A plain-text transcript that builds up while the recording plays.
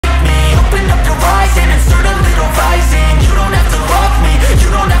horizon, insert a little rising. You don't have to love me, you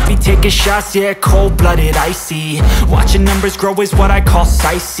don't have to be taking shots, yeah, cold-blooded, icy. Watching numbers grow is what I call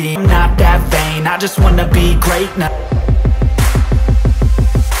sightseeing. I'm not that vain, I just wanna be great now.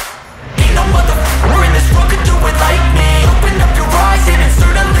 Ain't no motherfucker in this world could do it like me. Open up your eyes and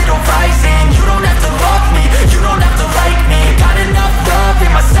insert a little rising. You don't have to love me, you don't have to like me. Got enough love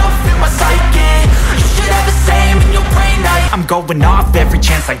in myself, in my psyche. You should have the same in your brain. I'm going off every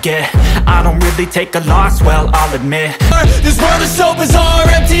chance I get. I don't really take a loss, well, I'll admit. This world is so bizarre,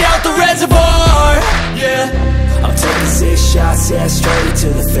 empty out the reservoir. Yeah, I'm taking 6 shots, yeah, straight to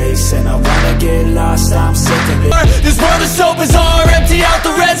the face. And I wanna get lost, I'm sick of it. This world is so bizarre, empty out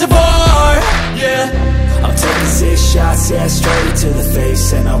the reservoir. Yeah, I'm taking 6 shots, yeah, straight to the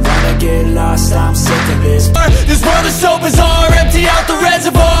face. And I wanna get lost, I'm sick of this.